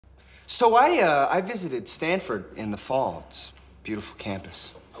So I visited Stanford in the fall. It's a beautiful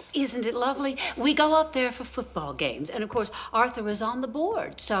campus. Isn't it lovely? We go up there for football games. And, of course, Arthur is on the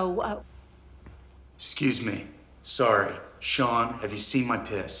board, so... Excuse me. Sorry. Shaun, have you seen my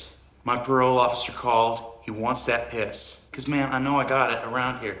piss? My parole officer called. He wants that piss. Because, man, I know I got it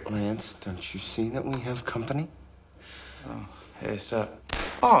around here. Lance, don't you see that we have company? Oh, hey, what's up?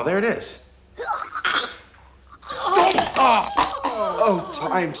 Oh, there it is. Oh,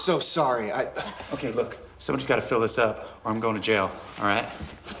 I'm so sorry. Okay, look. Somebody's got to fill this up, or I'm going to jail, all right?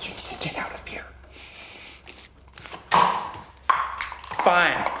 Just get out of here.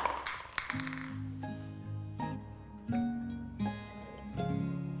 Fine.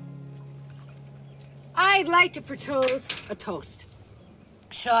 I'd like to propose a toast.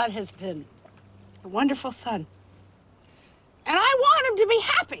 Shaun has been a wonderful son. And I want him to be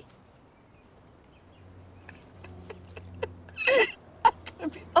happy. I'm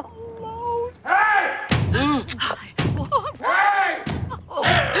gonna be alone. Hey! What? Hey! Oh,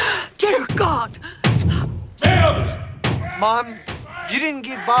 dear God! Fields! Mom, you didn't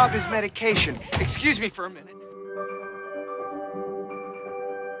give Bob his medication. Excuse me for a minute.